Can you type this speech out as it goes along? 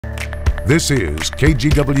This is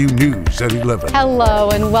KGW News at 11.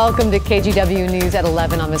 Hello and welcome to KGW News at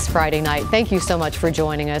 11 on this Friday night. Thank you so much for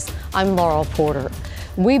joining us. I'm Laurel Porter.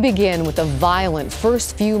 We begin with the violent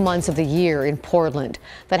first few months of the year in Portland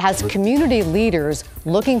that has community leaders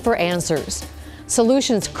looking for answers.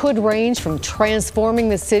 Solutions could range from transforming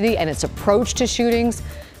the city and its approach to shootings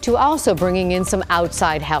to also bringing in some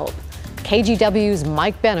outside help. KGW's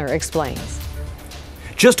Mike Benner explains.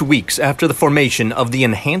 Just weeks after the formation of the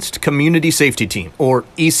Enhanced Community Safety Team, or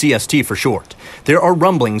ECST for short, there are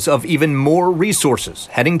rumblings of even more resources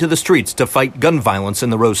heading to the streets to fight gun violence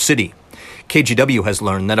in the Rose City. KGW has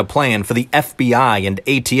learned that a plan for the FBI and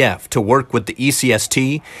ATF to work with the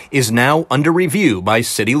ECST is now under review by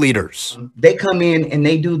city leaders. They come in and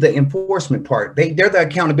they do the enforcement part. They're the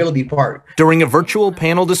accountability part. During a virtual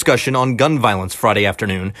panel discussion on gun violence Friday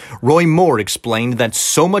afternoon, Roy Moore explained that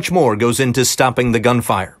so much more goes into stopping the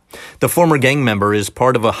gunfire. The former gang member is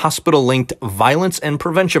part of a hospital-linked violence and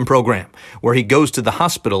prevention program where he goes to the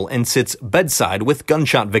hospital and sits bedside with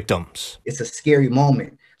gunshot victims. It's a scary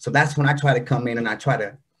moment. So that's when I try to come in and I try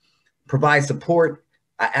to provide support.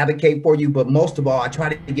 I advocate for you, but most of all, I try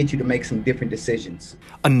to get you to make some different decisions.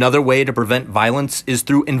 Another way to prevent violence is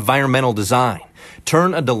through environmental design.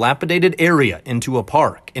 Turn a dilapidated area into a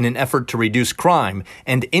park in an effort to reduce crime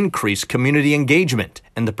and increase community engagement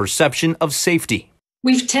and the perception of safety.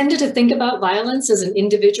 We've tended to think about violence as an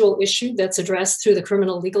individual issue that's addressed through the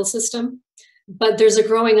criminal legal system. But there's a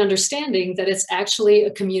growing understanding that it's actually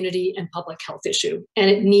a community and public health issue, and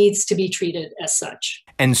it needs to be treated as such.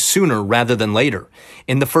 And sooner rather than later.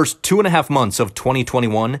 In the first 2.5 months of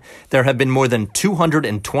 2021, there have been more than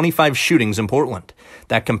 225 shootings in Portland.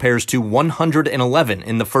 That compares to 111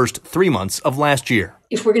 in the first 3 months of last year.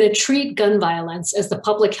 If we're going to treat gun violence as the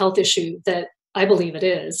public health issue that I believe it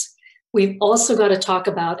is, we've also got to talk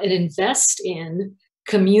about and invest in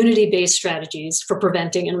community-based strategies for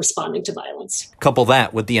preventing and responding to violence. Couple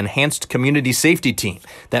that with the Enhanced Community Safety Team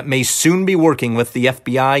that may soon be working with the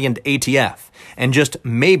FBI and ATF, and just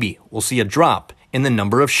maybe we'll see a drop in the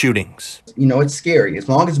number of shootings. You know, it's scary. As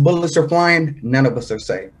long as bullets are flying, none of us are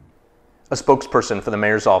safe. A spokesperson for the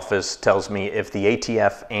mayor's office tells me if the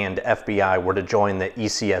ATF and FBI were to join the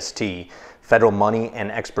ECST, federal money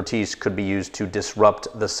and expertise could be used to disrupt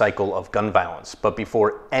the cycle of gun violence. But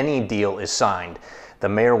before any deal is signed, the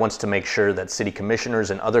mayor wants to make sure that city commissioners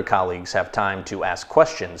and other colleagues have time to ask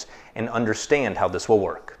questions and understand how this will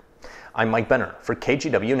work. I'm Mike Benner for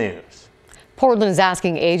KGW News. Portland is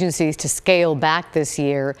asking agencies to scale back this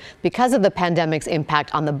year because of the pandemic's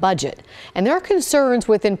impact on the budget. And there are concerns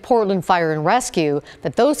within Portland Fire and Rescue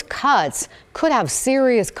that those cuts could have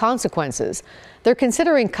serious consequences. They're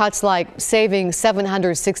considering cuts like saving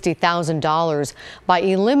 $760,000 by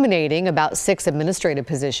eliminating about 6 administrative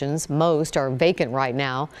positions. Most are vacant right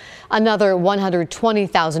now. Another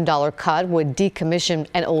 $120,000 cut would decommission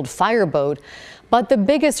an old fireboat. But the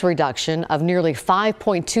biggest reduction of nearly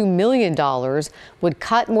 $5.2 million would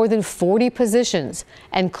cut more than 40 positions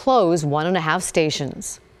and close 1.5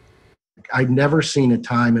 stations. I've never seen a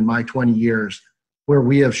time in my 20 years where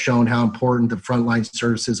we have shown how important the frontline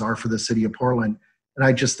services are for the city of Portland. And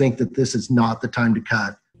I just think that this is not the time to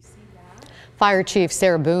cut. Fire Chief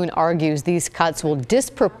Sarah Boone argues these cuts will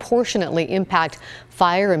disproportionately impact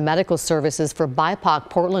fire and medical services for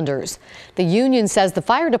BIPOC Portlanders. The union says the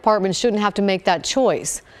fire department shouldn't have to make that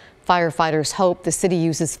choice. Firefighters hope the city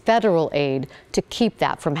uses federal aid to keep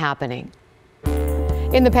that from happening.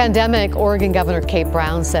 In the pandemic, Oregon Governor Kate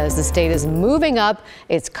Brown says the state is moving up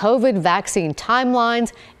its COVID vaccine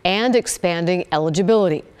timelines and expanding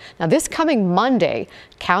eligibility. Now, this coming Monday,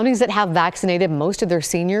 counties that have vaccinated most of their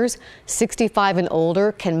seniors, 65 and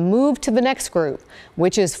older, can move to the next group,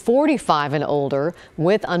 which is 45 and older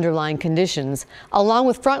with underlying conditions, along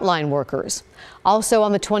with frontline workers. Also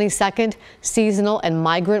on the 22nd, seasonal and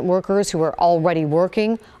migrant workers who are already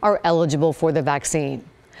working are eligible for the vaccine.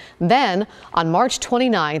 Then, on March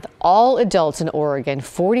 29th, all adults in Oregon,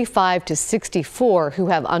 45 to 64, who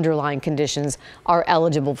have underlying conditions are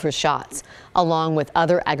eligible for shots, along with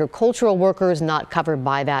other agricultural workers not covered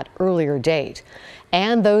by that earlier date,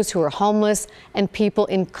 and those who are homeless and people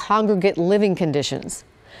in congregate living conditions.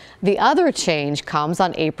 The other change comes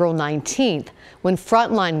on April 19th, when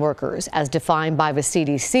frontline workers, as defined by the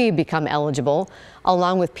CDC, become eligible,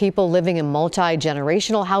 along with people living in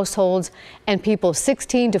multi-generational households and people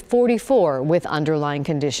 16 to 44 with underlying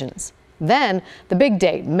conditions. Then, the big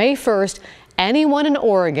date, May 1st, anyone in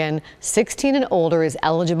Oregon 16 and older is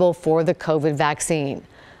eligible for the COVID vaccine.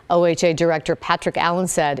 OHA Director Patrick Allen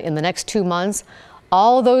said in the next 2 months,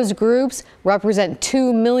 all those groups represent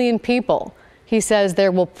 2 million people. He says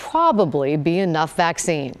there will probably be enough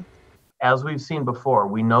vaccine. As we've seen before,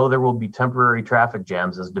 we know there will be temporary traffic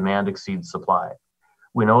jams as demand exceeds supply.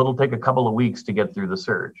 We know it'll take a couple of weeks to get through the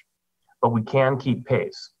surge, but we can keep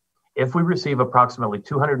pace. If we receive approximately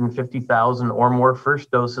 250,000 or more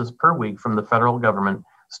first doses per week from the federal government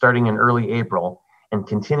starting in early April and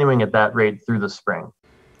continuing at that rate through the spring.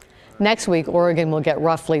 Next week, Oregon will get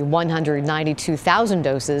roughly 192,000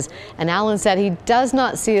 doses, and Allen said he does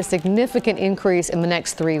not see a significant increase in the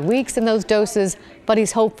next 3 weeks in those doses, but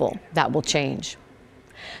he's hopeful that will change.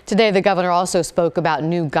 Today, the governor also spoke about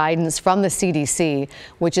new guidance from the CDC,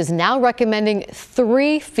 which is now recommending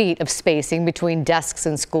 3 feet of spacing between desks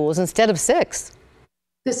in schools instead of 6.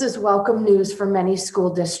 This is welcome news for many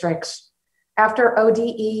school districts. After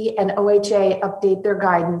ODE and OHA update their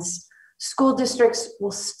guidance, school districts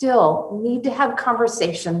will still need to have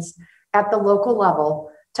conversations at the local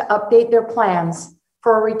level to update their plans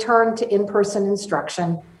for a return to in-person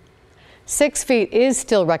instruction. 6 feet is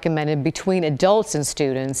still recommended between adults and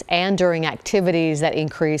students and during activities that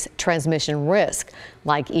increase transmission risk,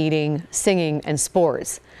 like eating, singing, and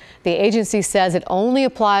sports. The agency says it only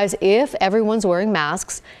applies if everyone's wearing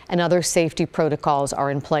masks and other safety protocols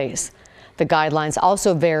are in place. The guidelines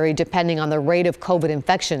also vary depending on the rate of COVID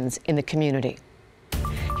infections in the community.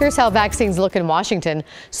 Here's how vaccines look in Washington.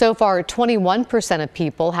 So far, 21% of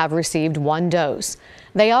people have received 1 dose.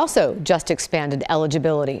 They also just expanded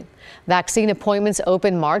eligibility. Vaccine appointments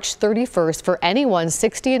open March 31st for anyone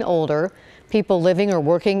 60 and older, people living or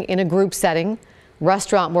working in a group setting,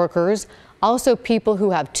 restaurant workers, also people who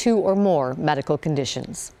have 2 or more medical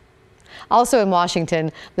conditions. Also in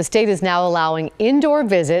Washington, the state is now allowing indoor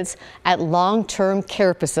visits at long-term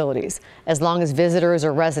care facilities as long as visitors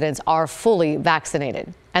or residents are fully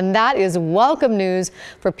vaccinated. And that is welcome news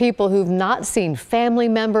for people who've not seen family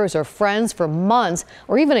members or friends for months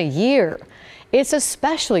or even a year. It's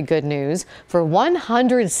especially good news for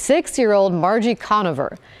 106-year-old Margie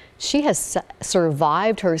Conover. She has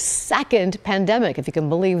survived her 2nd pandemic, if you can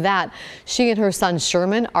believe that. She and her son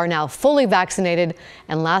Sherman are now fully vaccinated,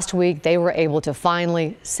 and last week they were able to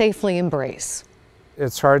finally safely embrace.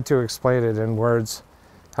 It's hard to explain it in words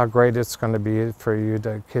how great it's going to be for you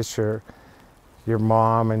to kiss your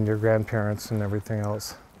mom and your grandparents and everything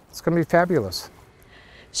else. It's going to be fabulous.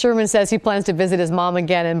 Sherman says he plans to visit his mom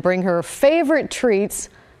again and bring her favorite treats,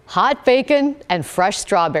 hot bacon and fresh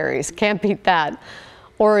strawberries. Can't beat that.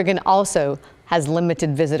 Oregon also has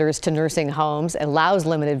limited visitors to nursing homes and allows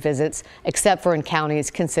limited visits, except for in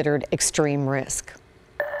counties considered extreme risk.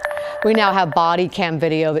 We now have body cam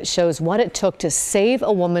video that shows what it took to save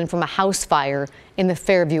a woman from a house fire in the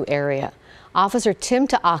Fairview area. Officer Tim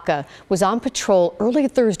Ta'aka was on patrol early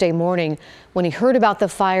Thursday morning when he heard about the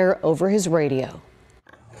fire over his radio.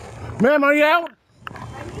 Ma'am, are you out?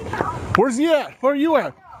 Where's he at? Where are you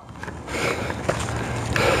at?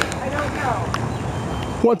 I don't know.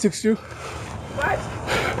 162. What?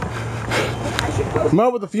 I'm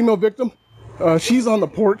out with a female victim. She's on the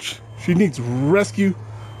porch. She needs rescue.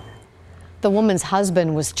 The woman's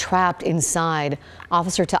husband was trapped inside.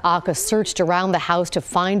 Officer Ta'aka searched around the house to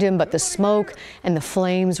find him, but the smoke and the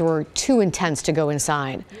flames were too intense to go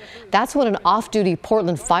inside. That's when an off-duty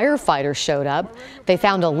Portland firefighter showed up. They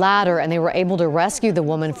found a ladder and they were able to rescue the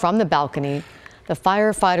woman from the balcony. The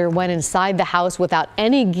firefighter went inside the house without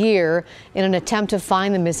any gear in an attempt to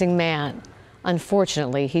find the missing man.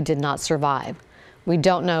 Unfortunately, he did not survive. We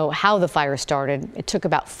don't know how the fire started. It took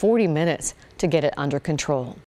about 40 minutes to get it under control.